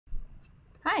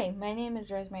Hi, my name is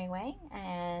Rosemary Wang,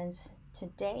 and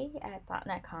today at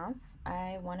 .NET Conf,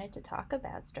 I wanted to talk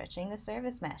about stretching the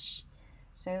service mesh.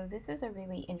 So this is a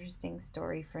really interesting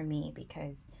story for me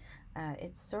because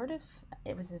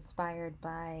it was inspired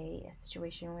by a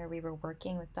situation where we were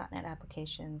working with .NET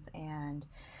applications and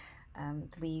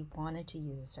we wanted to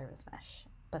use a service mesh.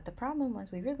 But the problem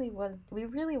was we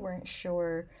really weren't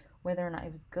sure whether or not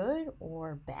it was good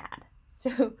or bad.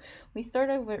 So we sort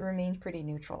of remained pretty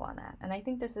neutral on that. And I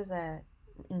think this is a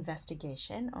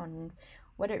investigation on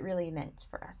what it really meant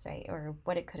for us, right? Or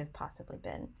what it could have possibly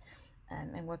been,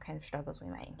 and what kind of struggles we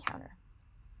might encounter.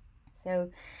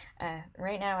 So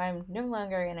right now, I'm no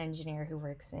longer an engineer who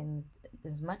works in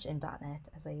as much in .NET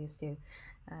as I used to.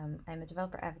 I'm a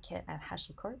developer advocate at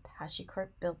HashiCorp. HashiCorp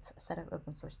built a set of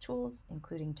open source tools,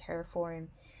 including Terraform,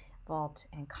 Vault,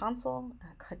 and Consul.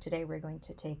 Today, we're going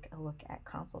to take a look at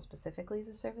Consul specifically as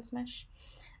a service mesh.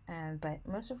 But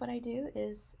most of what I do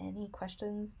is any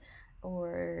questions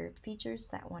or features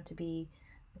that want to be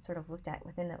sort of looked at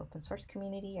within the open source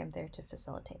community, I'm there to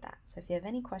facilitate that. So if you have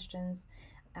any questions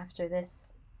after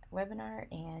this webinar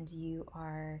and you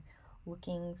are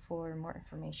looking for more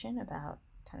information about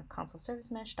kind of Consul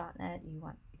service mesh.net, you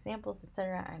want examples,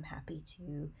 etc., I'm happy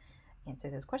to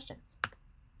answer those questions.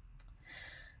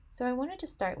 So I wanted to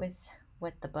start with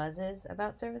what the buzz is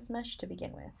about service mesh to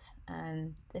begin with.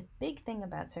 The big thing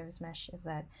about service mesh is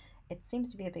that it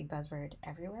seems to be a big buzzword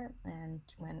everywhere. And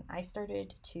when I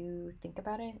started to think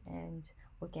about it and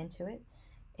look into it,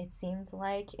 it seemed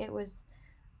like it was,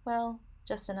 well,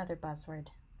 just another buzzword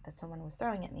that someone was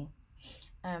throwing at me.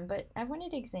 But I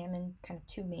wanted to examine kind of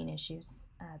two main issues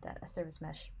that a service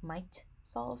mesh might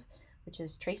solve, which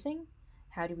is tracing,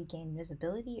 how do we gain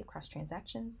visibility across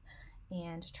transactions,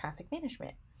 and traffic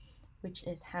management, which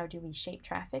is how do we shape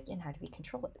traffic and how do we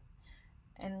control it.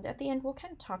 And at the end, we'll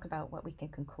kind of talk about what we can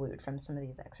conclude from some of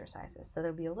these exercises. So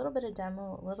there'll be a little bit of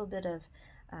demo, a little bit of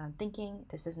thinking.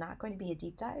 This is not going to be a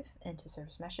deep dive into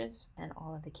service meshes and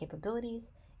all of the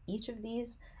capabilities. Each of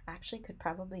these actually could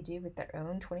probably do with their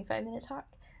own 25-minute talk.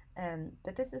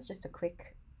 But this is just a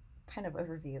quick kind of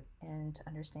overview and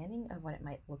understanding of what it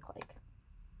might look like.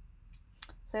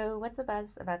 So what's the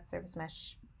buzz about service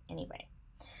mesh anyway?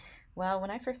 Well,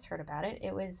 when I first heard about it,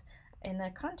 it was in the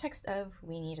context of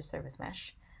we need a service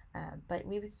mesh, but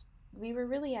we were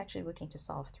really actually looking to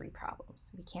solve three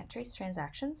problems. We can't trace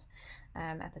transactions.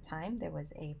 At the time, there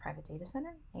was a private data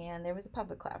center and there was a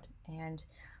public cloud, and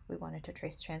we wanted to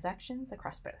trace transactions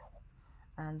across both.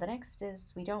 The next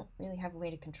is we don't really have a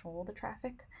way to control the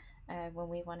traffic. When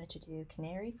we wanted to do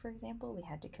Canary, for example, we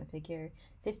had to configure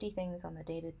 50 things on the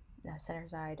data center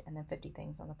side and then 50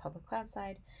 things on the public cloud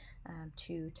side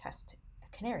to test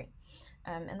Canary.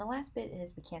 And the last bit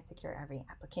is we can't secure every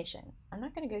application. I'm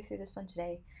not going to go through this one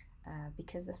today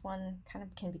because this one kind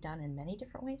of can be done in many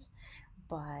different ways,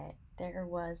 but there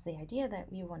was the idea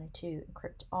that we wanted to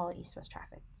encrypt all east-west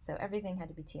traffic. So everything had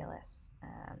to be TLS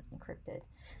encrypted.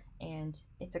 And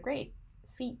it's a great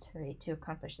feat, right, to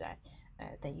accomplish that,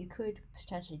 that you could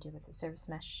potentially do with the service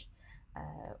mesh,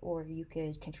 or you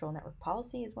could control network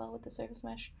policy as well with the service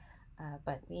mesh.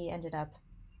 But we ended up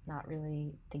not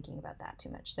really thinking about that too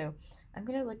much. So I'm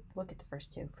going to look at the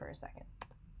first two for a second.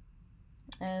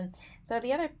 So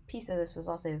the other piece of this was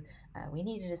also we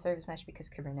needed a service mesh because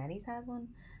Kubernetes has one.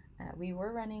 We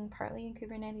were running partly in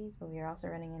Kubernetes, but we were also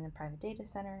running in a private data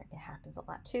center. It happens a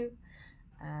lot too.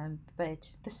 But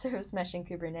the service mesh in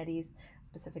Kubernetes,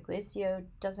 specifically Istio,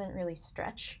 doesn't really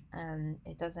stretch.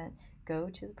 It doesn't go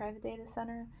to the private data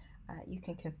center. You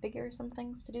can configure some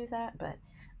things to do that, but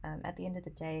at the end of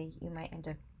the day, you might end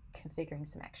up configuring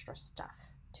some extra stuff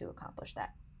to accomplish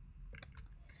that.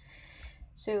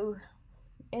 So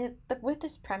with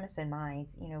this premise in mind,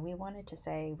 we wanted to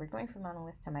say we're going from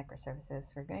monolith to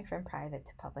microservices, we're going from private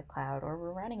to public cloud, or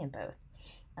we're running in both.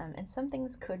 And some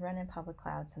things could run in public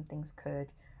cloud, some things could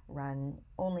run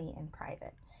only in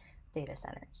private data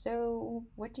center. So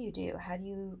what do you do? How do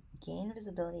you gain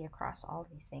visibility across all of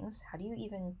these things? How do you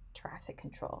even traffic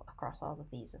control across all of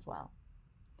these as well?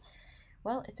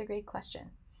 Well, it's a great question.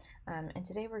 And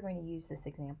today we're going to use this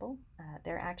example.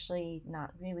 They're actually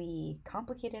not really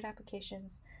complicated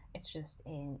applications. It's just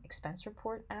an expense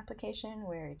report application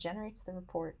where it generates the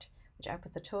report, which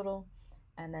outputs a total,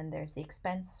 and then there's the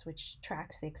expense, which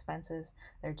tracks the expenses.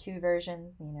 There are two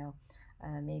versions,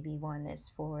 maybe one is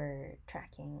for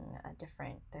tracking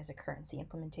there's a currency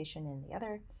implementation in the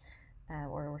other,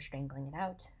 or we're strangling it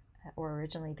out. Or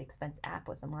originally the expense app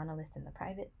was a monolith in the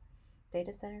private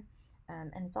data center.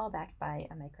 And it's all backed by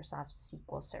a Microsoft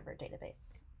SQL Server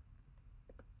database.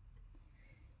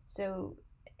 So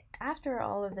after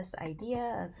all of this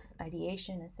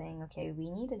ideation of saying, okay, we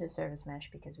needed a service mesh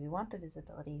because we want the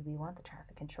visibility, we want the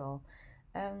traffic control,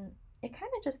 it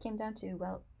kind of just came down to,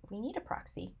 well, we need a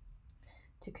proxy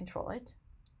to control it,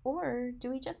 or do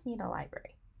we just need a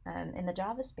library? In the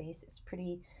Java space,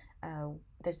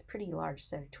 there's a pretty large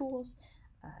set of tools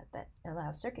that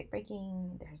allow circuit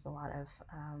breaking. There's a lot of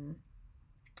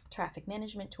traffic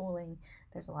management tooling.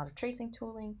 There's a lot of tracing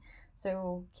tooling.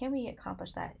 So can we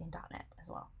accomplish that in .NET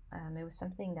as well? It was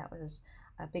something that was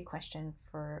a big question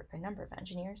for a number of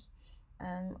engineers.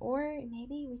 Or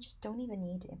maybe we just don't even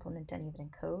need to implement any of it in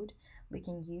code. We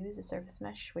can use a service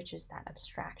mesh, which is that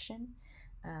abstraction,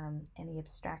 and the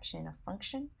abstraction of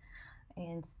function.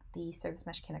 And the service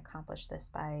mesh can accomplish this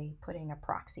by putting a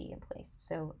proxy in place.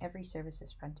 So every service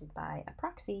is fronted by a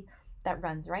proxy that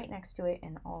runs right next to it,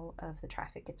 and all of the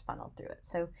traffic gets funneled through it.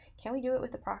 So can we do it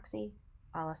with a proxy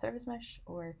a la service mesh,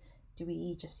 or do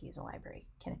we just use a library?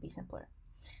 Can it be simpler?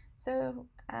 So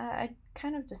I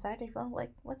kind of decided, well,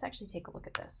 let's actually take a look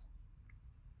at this.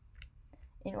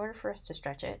 In order for us to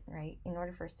stretch it, right, in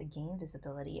order for us to gain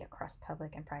visibility across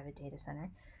public and private data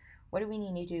center, what do we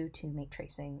need to do to make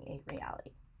tracing a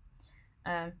reality?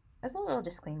 As a little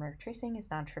disclaimer, tracing is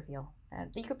non-trivial.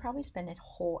 You could probably spend a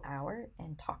whole hour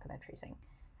and talk about tracing.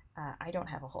 I don't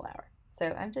have a whole hour,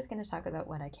 so I'm just going to talk about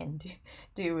what I can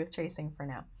do with tracing for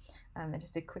now. And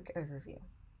just a quick overview.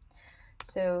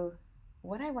 So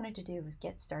what I wanted to do was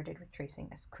get started with tracing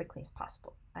as quickly as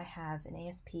possible. I have an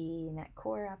ASP.NET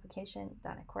Core application,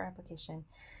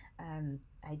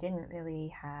 I didn't really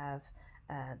have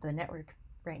the network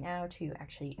right now to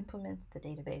actually implement the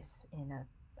database in a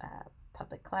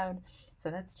public cloud, so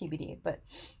that's TBD. But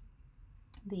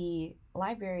the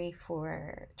library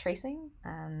for tracing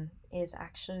is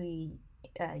actually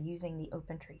using the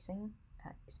Open Tracing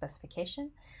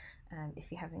specification.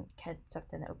 If you haven't kept up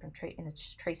in the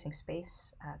tracing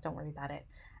space, don't worry about it.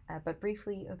 But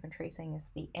briefly, Open Tracing is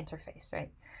the interface,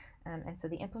 right? And so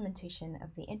the implementation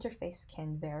of the interface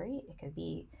can vary. It could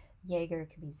be Jaeger,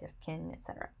 it could be Zipkin,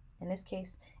 etc. In this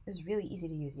case, it was really easy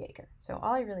to use Jaeger. So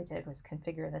all I really did was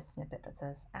configure this snippet that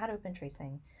says add Open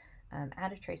Tracing,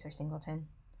 add a tracer singleton,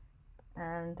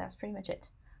 and that's pretty much it.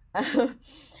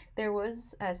 There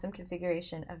was some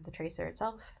configuration of the tracer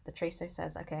itself. The tracer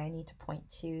says, okay, I need to point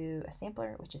to a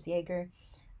sampler, which is Jaeger,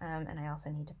 and I also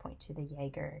need to point to the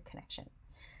Jaeger connection.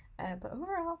 But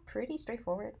overall, pretty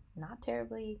straightforward, not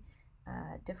terribly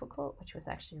difficult, which was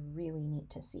actually really neat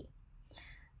to see.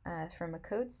 From a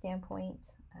code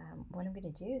standpoint, what I'm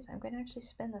going to do is I'm going to actually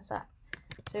spin this up.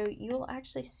 So you'll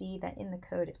actually see that in the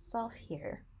code itself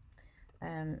here,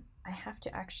 I have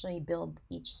to actually build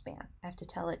each span. I have to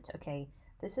tell it, okay,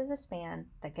 this is a span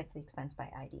that gets the expense by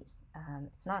IDs.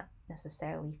 It's not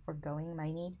necessarily foregoing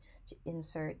my need to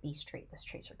insert this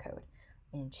tracer code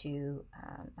into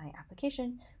my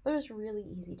application, but it was really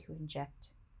easy to inject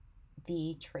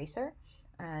the tracer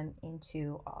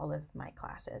into all of my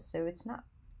classes. So it's not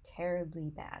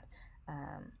terribly bad.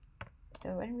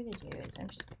 So what I'm going to do is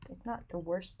it's not the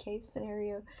worst case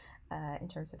scenario in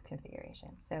terms of configuration.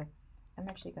 So I'm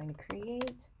actually going to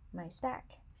create my stack.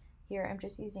 Here I'm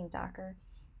just using Docker,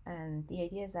 and the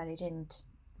idea is that I didn't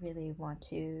really want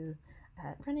to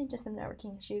run into some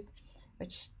networking issues,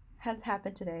 which has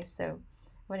happened today. So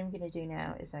what I'm going to do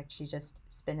now is actually just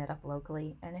spin it up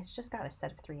locally, and it's just got a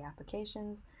set of 3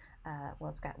 applications. Well,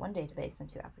 it's got 1 database and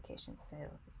 2 applications. So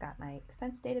it's got my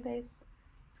expense database,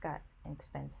 it's got an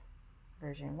expense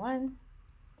version 1,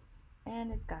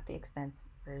 and it's got the expense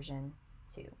version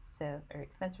 2. So, or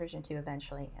expense version 2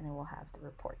 eventually, and it will have the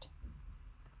report.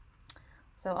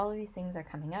 So all of these things are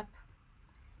coming up.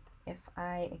 If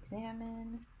I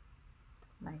examine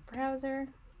my browser,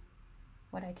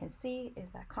 what I can see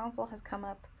is that Consul has come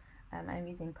up. I'm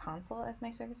using Consul as my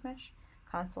service mesh.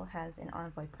 Consul has an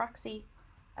Envoy proxy,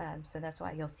 so that's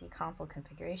why you'll see Consul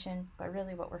configuration, but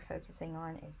really what we're focusing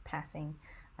on is passing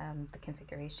the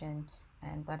configuration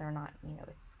and whether or not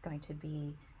it's going to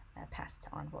be passed to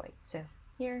Envoy. So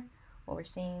here what we're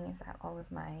seeing is that all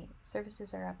of my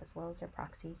services are up as well as their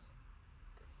proxies.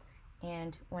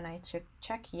 And when I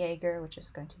check Jaeger, which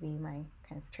is going to be my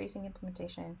kind of tracing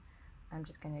implementation, I'm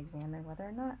just going to examine whether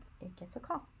or not it gets a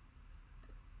call.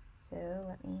 So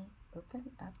let me open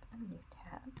up a new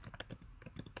tab,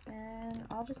 and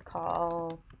I'll just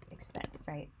call expense,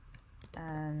 right?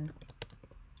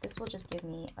 This will just give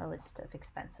me a list of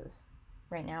expenses.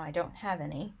 Right now I don't have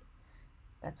any,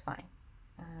 that's fine.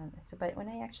 But when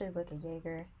I actually look at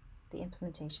Jaeger, the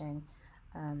implementation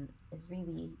is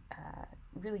really,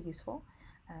 really useful.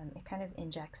 It kind of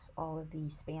injects all of the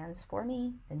spans for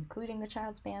me, including the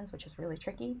child spans, which is really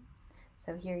tricky.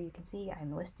 So here you can see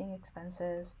I'm listing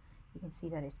expenses. you can see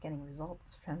that it's getting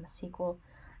results from a SQL.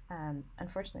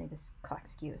 Unfortunately, this clock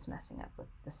skew is messing up with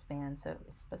the span, so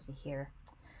it's supposed to be here.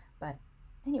 But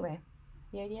anyway,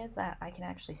 the idea is that I can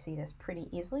actually see this pretty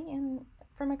easily, and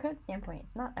from a code standpoint,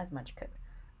 it's not as much code.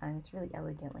 It's really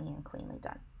elegantly and cleanly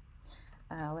done.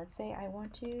 Let's say I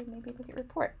want to maybe look at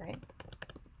report, right?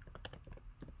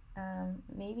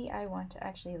 Maybe I want to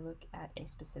actually look at a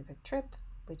specific trip,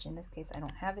 which in this case I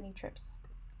don't have any trips,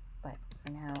 but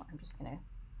for now I'm just going to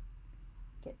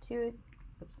get to it.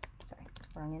 Oops, sorry,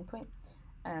 wrong endpoint.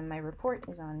 My report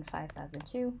is on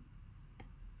 5002.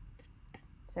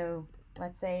 So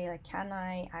let's say, like, can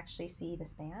I actually see the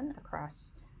span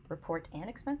across report and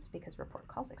expense, because report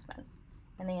calls expense?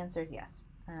 And the answer is yes.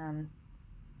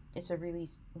 It's a really,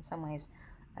 in some ways,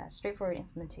 straightforward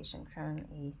implementation from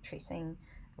a tracing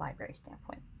library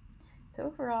standpoint. So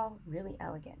overall, really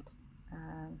elegant.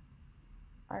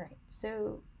 All right,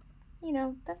 so,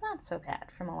 that's not so bad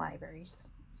from a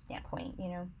library's standpoint.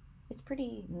 It's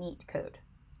pretty neat code.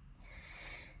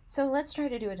 So let's try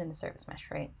to do it in the service mesh,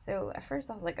 right? So at first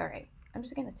I was like, all right, I'm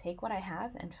just going to take what I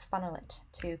have and funnel it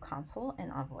to console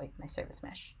and Envoy, my service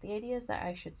mesh. The idea is that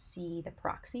I should see the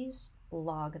proxies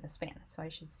log the span. So I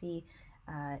should see,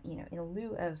 in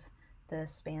lieu of the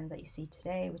span that you see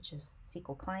today, which is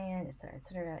SQL client, et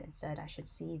cetera, instead I should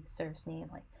see the service name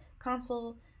like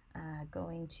console,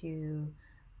 going to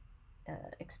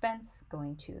expense,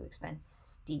 going to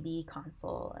expense DB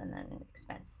console, and then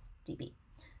expense DB.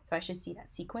 So I should see that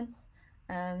sequence.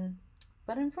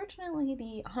 But unfortunately,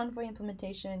 the Envoy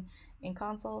implementation in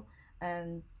console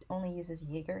only uses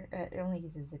Jaeger, only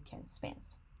uses Zipkin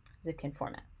spans, Zipkin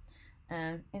format.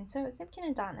 And so Zipkin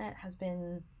in .NET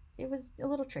it was a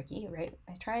little tricky, right?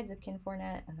 I tried Zipkin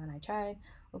format, and then I tried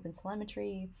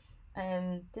OpenTelemetry.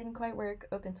 Didn't quite work.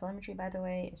 OpenTelemetry, by the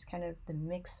way, is kind of the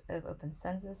mix of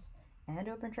OpenCensus and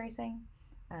OpenTracing.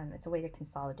 It's a way to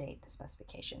consolidate the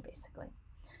specification, basically.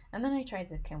 And then I tried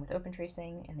Zipkin with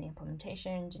OpenTracing, and the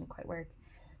implementation didn't quite work.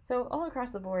 So all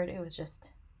across the board, it was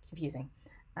just confusing.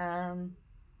 And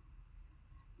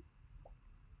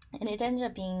it ended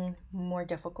up being more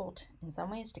difficult in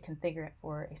some ways to configure it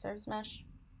for a service mesh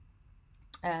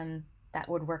that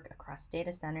would work across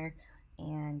data center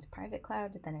and private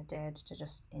cloud than it did to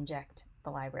just inject the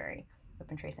library,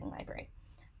 OpenTracing library.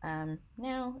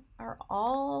 Now, are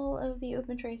all of the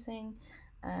OpenTracing,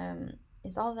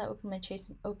 is all that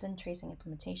OpenTracing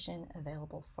implementation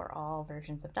available for all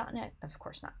versions of .NET? Of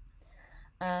course not.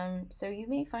 So you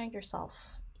may find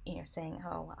yourself, saying,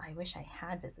 "Oh, well, I wish I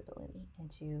had visibility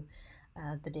into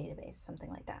the database,"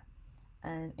 something like that.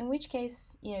 In which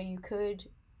case, you could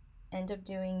end up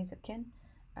doing Zipkin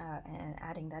and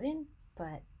adding that in,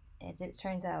 but as it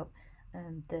turns out,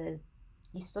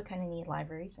 you still kind of need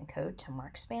libraries and code to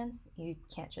mark spans. You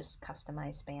can't just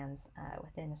customize spans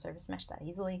within a service mesh that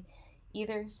easily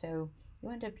either, so you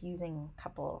end up using a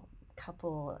couple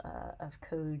of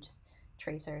code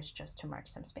tracers just to mark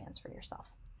some spans for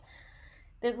yourself.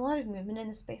 There's a lot of movement in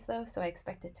the space, though, so I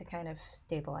expect it to kind of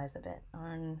stabilize a bit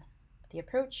on the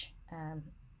approach.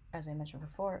 As I mentioned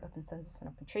before, OpenCensus and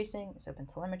OpenTracing is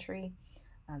OpenTelemetry.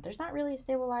 There's not really a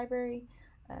stable library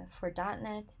for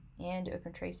 .NET and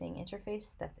OpenTracing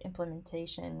interface that's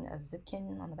implementation of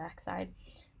Zipkin on the backside.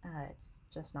 It's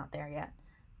just not there yet.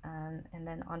 And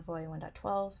then Envoy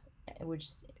 1.12, which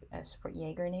support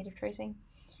Jaeger native tracing.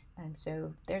 And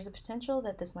so there's a potential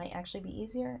that this might actually be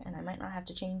easier, and I might not have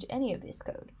to change any of this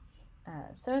code.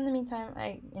 So in the meantime,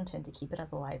 I intend to keep it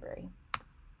as a library.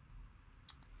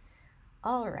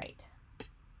 All right.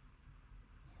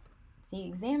 The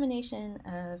examination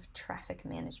of traffic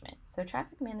management. So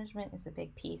traffic management is a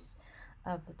big piece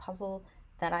of the puzzle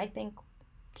that I think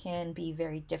can be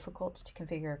very difficult to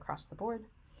configure across the board.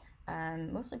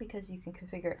 Mostly because you can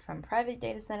configure it from private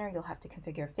data center, you'll have to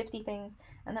configure 50 things,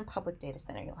 and then public data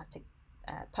center, you'll have to,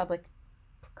 public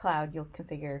cloud, you'll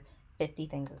configure 50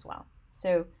 things as well.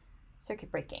 So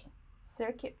circuit breaking.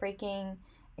 Circuit breaking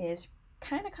is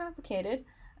kind of complicated,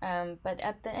 but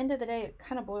at the end of the day, it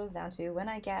kind of boils down to when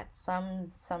I get some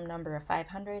number of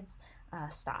 500s,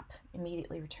 stop,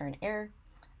 immediately return error.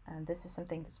 This is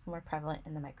something that's more prevalent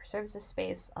in the microservices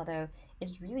space, although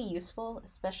it's really useful,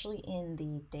 especially in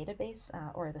the database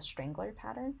or the strangler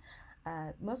pattern,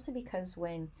 mostly because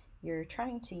when you're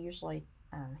trying to usually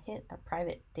hit a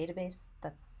private database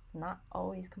that's not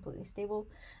always completely stable,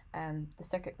 the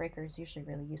circuit breaker is usually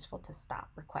really useful to stop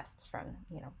requests from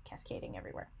cascading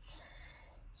everywhere.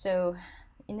 So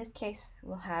in this case,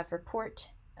 we'll have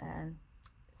report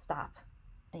stop,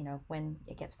 when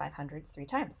it gets 500s 3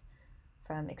 times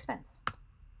from expense.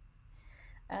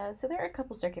 So there are a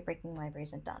couple circuit breaking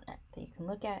libraries in .NET that you can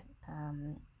look at.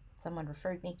 someone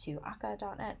referred me to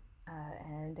Akka.net,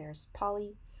 and there's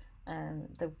Poly.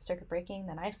 The circuit breaking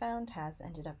that I found has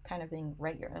ended up kind of being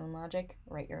write your own logic,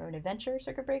 write your own adventure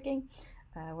circuit breaking,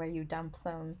 where you dump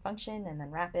some function and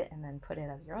then wrap it and then put it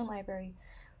as your own library.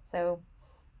 So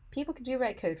people do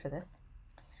write code for this.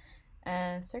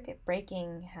 Circuit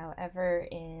breaking, however,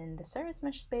 in the service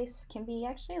mesh space can be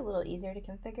actually a little easier to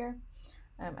configure.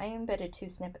 I embedded 2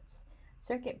 snippets.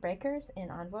 Circuit breakers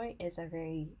in Envoy is a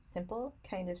very simple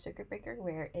kind of circuit breaker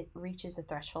where it reaches a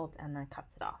threshold and then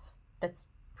cuts it off. That's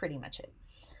pretty much it.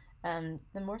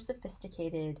 The more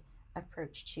sophisticated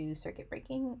approach to circuit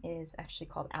breaking is actually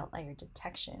called outlier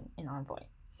detection in Envoy.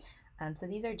 So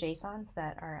these are JSONs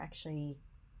that are actually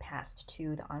passed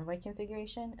to the Envoy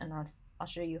configuration, and I'll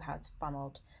show you how it's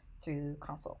funneled through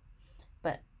console.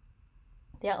 But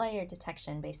the outlier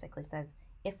detection basically says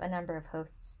if a number of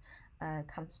hosts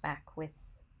comes back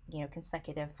with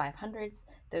consecutive 500s,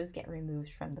 those get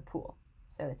removed from the pool.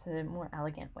 So it's a more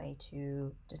elegant way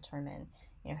to determine,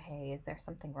 hey, is there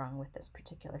something wrong with this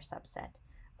particular subset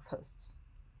of hosts?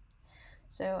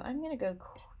 So I'm going to go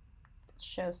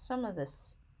show some of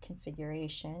this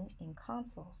configuration in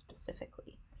console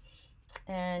specifically.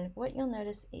 And what you'll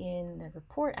notice in the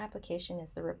report application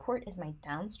is the report is my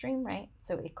downstream, right?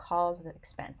 So it calls the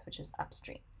expense, which is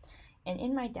upstream. And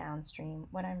in my downstream,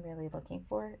 what I'm really looking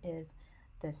for is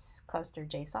this cluster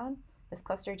JSON. This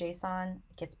cluster JSON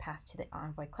gets passed to the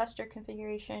Envoy cluster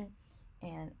configuration,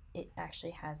 and it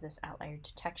actually has this outlier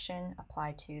detection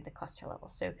applied to the cluster level.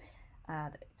 So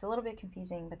it's a little bit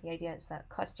confusing, but the idea is that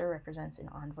cluster represents an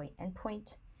Envoy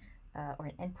endpoint or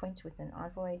an endpoint within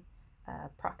Envoy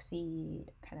proxy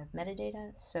kind of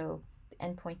metadata. So the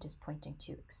endpoint is pointing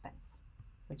to expense,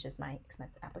 which is my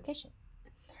expense application.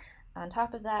 On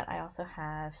top of that, I also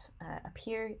have up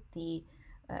here the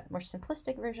more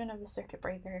simplistic version of the circuit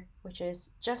breaker, which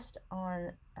is just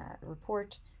on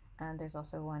report. There's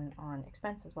also one on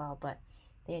expense as well, but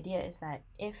the idea is that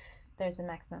if there's a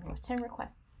maximum of 10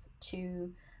 requests to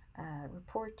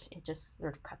report, it just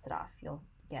sort of cuts it off. You'll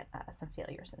get some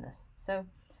failures in this. So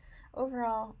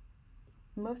overall,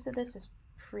 most of this is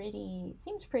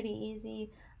seems pretty easy,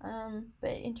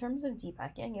 but in terms of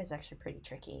debugging, it's actually pretty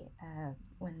tricky.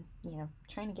 When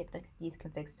trying to get these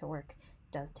configs to work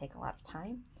does take a lot of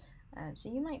time. So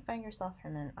you might find yourself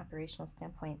from an operational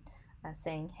standpoint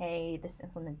saying, hey, this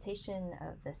implementation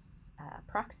of this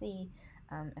proxy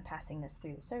and passing this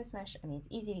through the service mesh, I mean, it's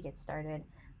easy to get started,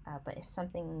 but if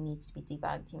something needs to be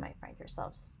debugged, you might find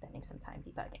yourself spending some time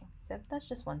debugging. So that's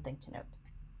just one thing to note.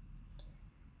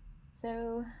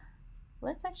 So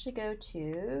let's actually go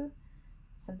to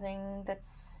something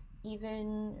that's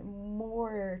even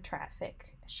more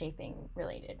traffic shaping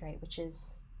related, right, which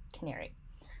is Canary.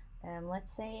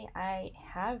 Let's say I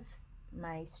have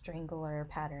my strangler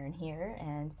pattern here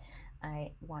and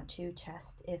I want to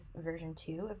test if version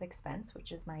 2 of expense,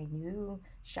 which is my new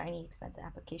shiny expense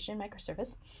application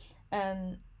microservice,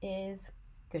 is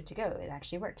good to go. It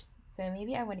actually works. So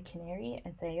maybe I want to canary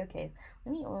and say, okay,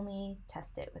 let me only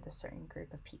test it with a certain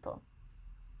group of people.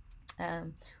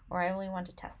 Or I only want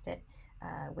to test it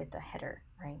with a header,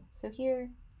 right? So here,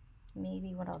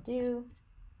 maybe what I'll do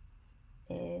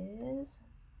is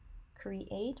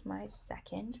create my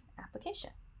second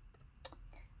application.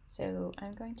 So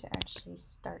I'm going to actually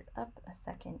start up a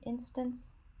second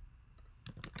instance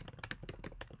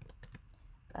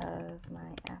of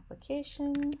my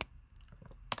application.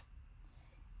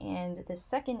 And the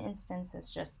second instance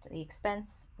is just the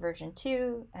expense version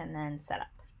 2 and then setup.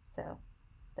 So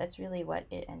that's really what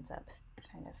it ends up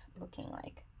kind of looking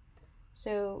like.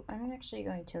 So I'm actually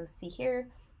going to see here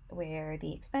where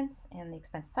the expense and the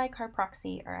expense sidecar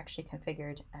proxy are actually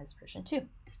configured as version 2.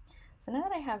 So now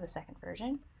that I have the second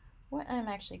version, what I'm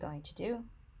actually going to do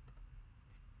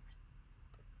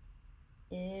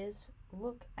is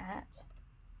look at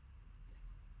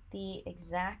the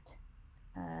exact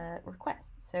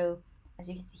request. So as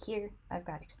you can see here, I've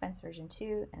got expense version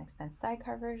 2 and expense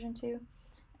sidecar version 2.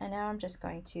 And now I'm just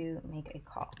going to make a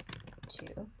call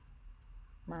to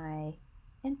my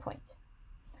endpoint.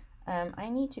 I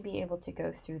need to be able to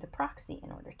go through the proxy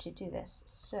in order to do this.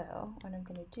 So what I'm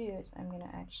going to do is I'm going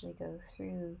to actually go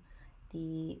through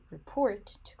the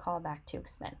report to call back to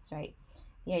expense, right?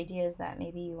 The idea is that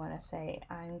maybe you want to say,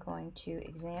 I'm going to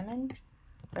examine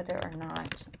whether or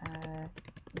not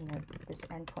this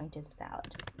endpoint is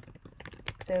valid.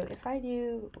 So if I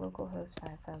do localhost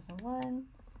 5001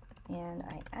 and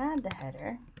I add the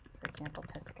header, for example,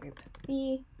 test group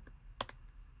B,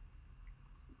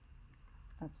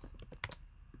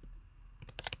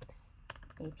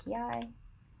 API,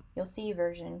 you'll see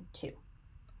version 2.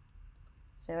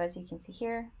 So as you can see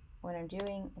here, what I'm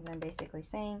doing is I'm basically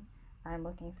saying I'm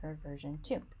looking for version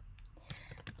 2.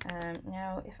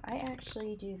 Now, if I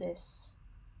actually do this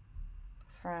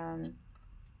from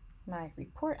my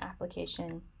report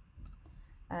application,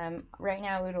 right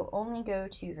now it'll only go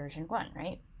to version 1,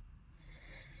 right?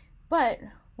 But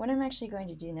what I'm actually going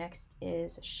to do next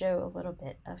is show a little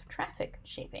bit of traffic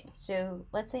shaping. So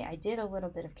let's say I did a little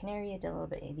bit of Canary, I did a little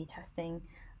bit of A/B testing.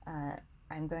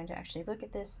 I'm going to actually look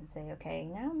at this and say, okay,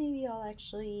 now maybe I'll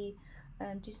actually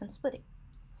do some splitting.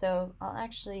 So I'll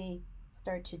actually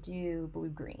start to do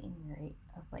blue-green, right?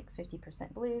 Like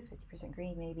 50% blue, 50%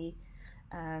 green maybe.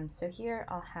 So here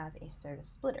I'll have a service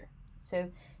splitter. So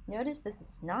notice this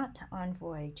is not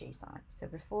Envoy JSON. So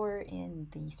before in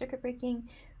the circuit breaking,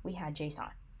 we had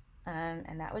JSON,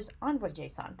 and that was Envoy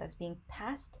JSON that was being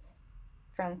passed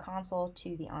from console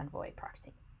to the Envoy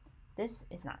proxy. This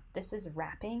is not. This is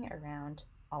wrapping around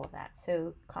all of that.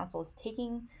 So console is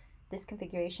taking this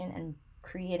configuration and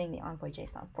creating the Envoy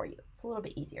JSON for you. It's a little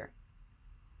bit easier.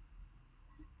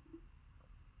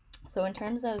 So in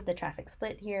terms of the traffic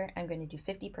split here, I'm going to do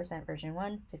 50% version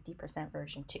 1, 50%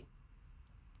 version 2.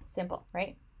 Simple,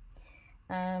 right?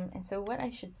 And so what I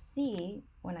should see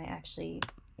when I actually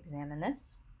examine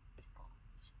this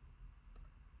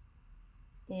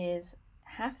is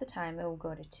half the time it will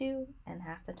go to 2 and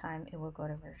half the time it will go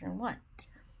to version 1.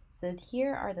 So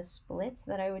here are the splits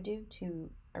that I would do to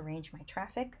arrange my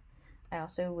traffic. I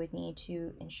also would need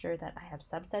to ensure that I have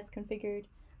subsets configured.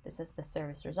 This is the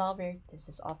service resolver. This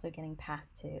is also getting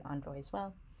passed to Envoy as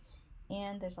well.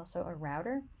 And there's also a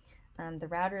router. The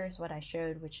router is what I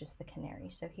showed, which is the Canary.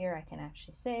 So here I can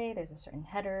actually say there's a certain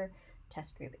header,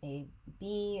 test group AB.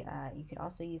 You could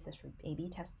also use this for AB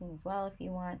testing as well if you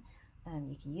want.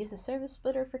 You can use the service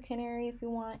splitter for Canary if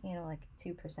you want, like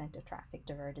 2% of traffic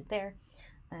diverted there.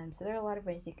 So there are a lot of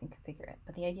ways you can configure it.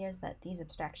 But the idea is that these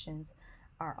abstractions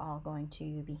are all going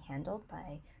to be handled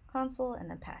by console and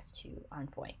then passed to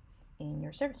Envoy in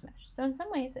your service mesh. So in some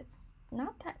ways, it's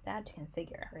not that bad to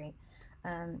configure, right?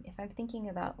 If I'm thinking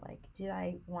about did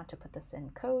I want to put this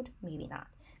in code? Maybe not.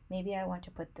 Maybe I want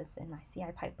to put this in my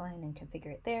CI pipeline and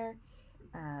configure it there.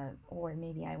 Or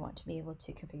maybe I want to be able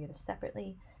to configure this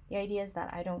separately. The idea is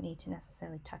that I don't need to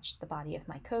necessarily touch the body of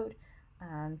my code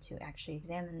to actually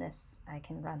examine this. I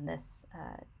can run this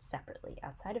separately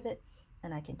outside of it,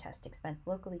 and I can test expense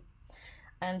locally.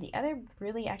 The other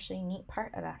really actually neat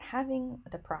part about having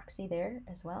the proxy there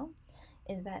as well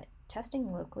is that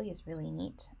testing locally is really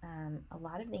neat. A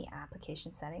lot of the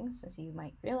application settings, as you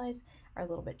might realize, are a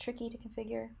little bit tricky to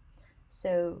configure.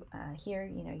 So here,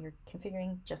 you're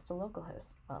configuring just a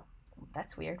localhost. Well,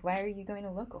 that's weird. Why are you going to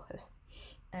localhost?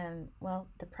 Well,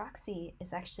 the proxy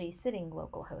is actually sitting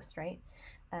localhost, right?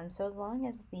 So as long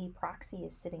as the proxy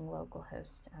is sitting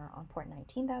localhost on port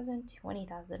 19,000,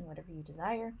 20,000, whatever you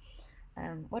desire,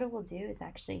 what it will do is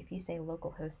actually, if you say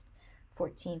localhost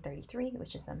 1433,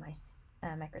 which is a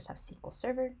Microsoft SQL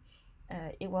Server,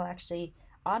 it will actually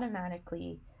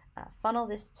automatically funnel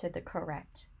this to the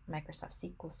correct Microsoft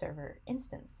SQL Server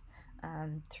instance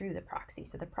through the proxy.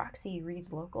 So the proxy reads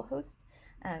localhost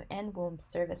and will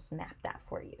service map that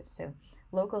for you. So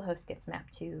localhost gets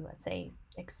mapped to, let's say,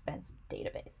 expense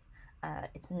database.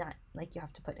 It's not like you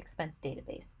have to put expense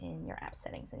database in your app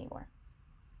settings anymore.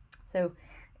 So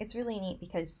it's really neat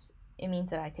because it means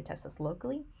that I could test this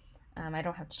locally. I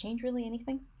don't have to change really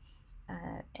anything.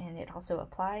 And it also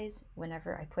applies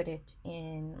whenever I put it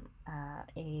in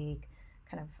a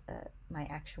kind of my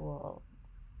actual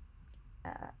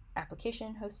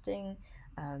application hosting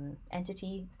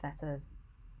entity. If that's a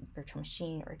virtual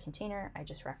machine or a container, I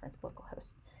just reference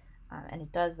localhost. And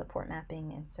it does the port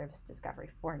mapping and service discovery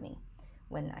for me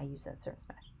when I use that service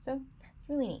mesh. So it's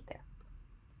really neat there.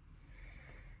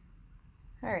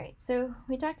 All right, so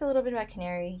we talked a little bit about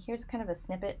Canary. Here's kind of a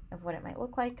snippet of what it might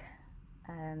look like.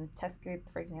 Test group,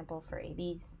 for example, for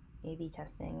A/B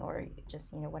testing, or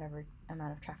just whatever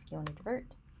amount of traffic you want to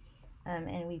divert.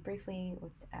 And we briefly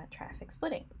looked at traffic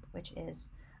splitting, which is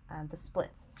the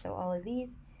splits. So all of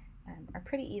these are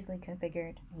pretty easily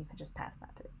configured, and you can just pass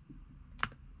that through.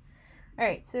 All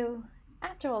right, so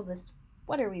after all this,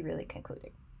 what are we really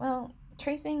concluding? Well,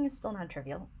 tracing is still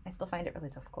non-trivial. I still find it really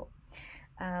difficult.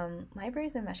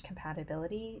 Libraries and mesh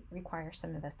compatibility require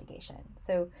some investigation.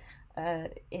 So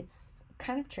it's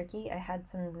kind of tricky. I had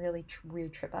some really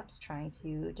weird trip-ups trying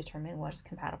to determine what's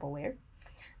compatible where.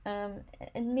 And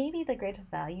maybe the greatest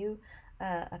value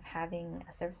of having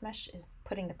a service mesh is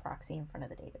putting the proxy in front of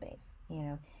the database.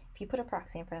 If you put a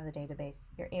proxy in front of the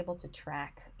database, you're able to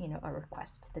track, a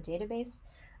request to the database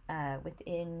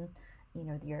within,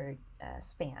 your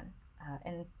span.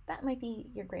 And that might be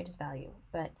your greatest value.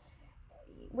 But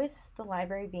with the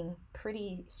library being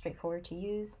pretty straightforward to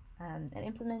use and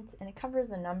implement, and it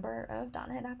covers a number of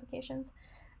 .NET applications,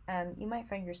 you might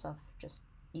find yourself just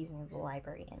using the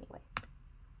library anyway.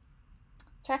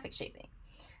 Traffic shaping.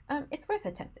 It's worth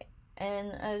attempting.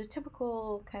 And a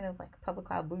typical kind of like public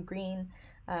cloud blue-green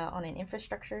on an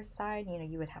infrastructure side,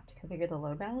 you would have to configure the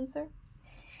load balancer.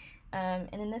 And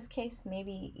in this case,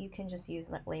 maybe you can just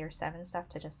use like layer 7 stuff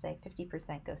to just say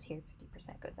 50% goes here,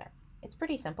 50% goes there. It's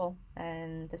pretty simple,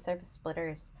 and the service splitter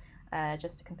is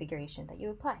just a configuration that you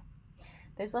apply.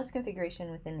 There's less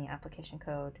configuration within the application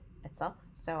code itself,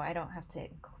 so I don't have to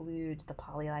include the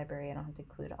poly library, I don't have to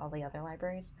include all the other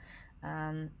libraries,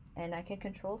 and I can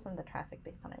control some of the traffic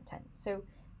based on intent. So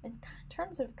in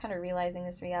terms of kind of realizing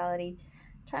this reality,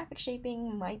 traffic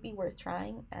shaping might be worth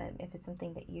trying if it's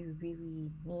something that you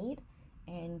really need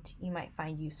and you might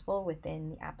find useful within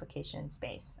the application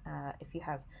space. If you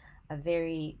have a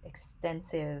very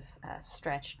extensive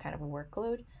stretched kind of a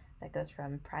workload that goes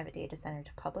from private data center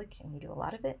to public and you do a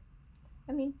lot of it,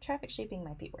 I mean, traffic shaping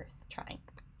might be worth trying.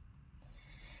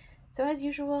 So as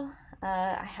usual,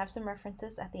 I have some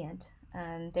references at the end.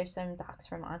 There's some docs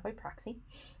from Envoy Proxy.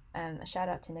 A shout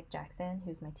out to Nick Jackson,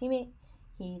 who's my teammate.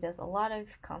 He does a lot of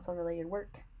console related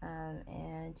work,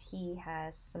 and he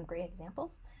has some great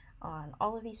examples on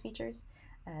all of these features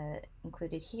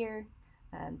included here.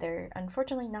 They're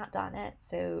unfortunately not .NET,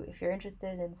 so if you're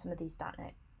interested in some of these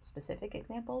 .NET specific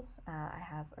examples, I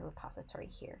have a repository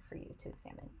here for you to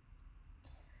examine.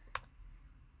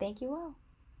 Thank you all.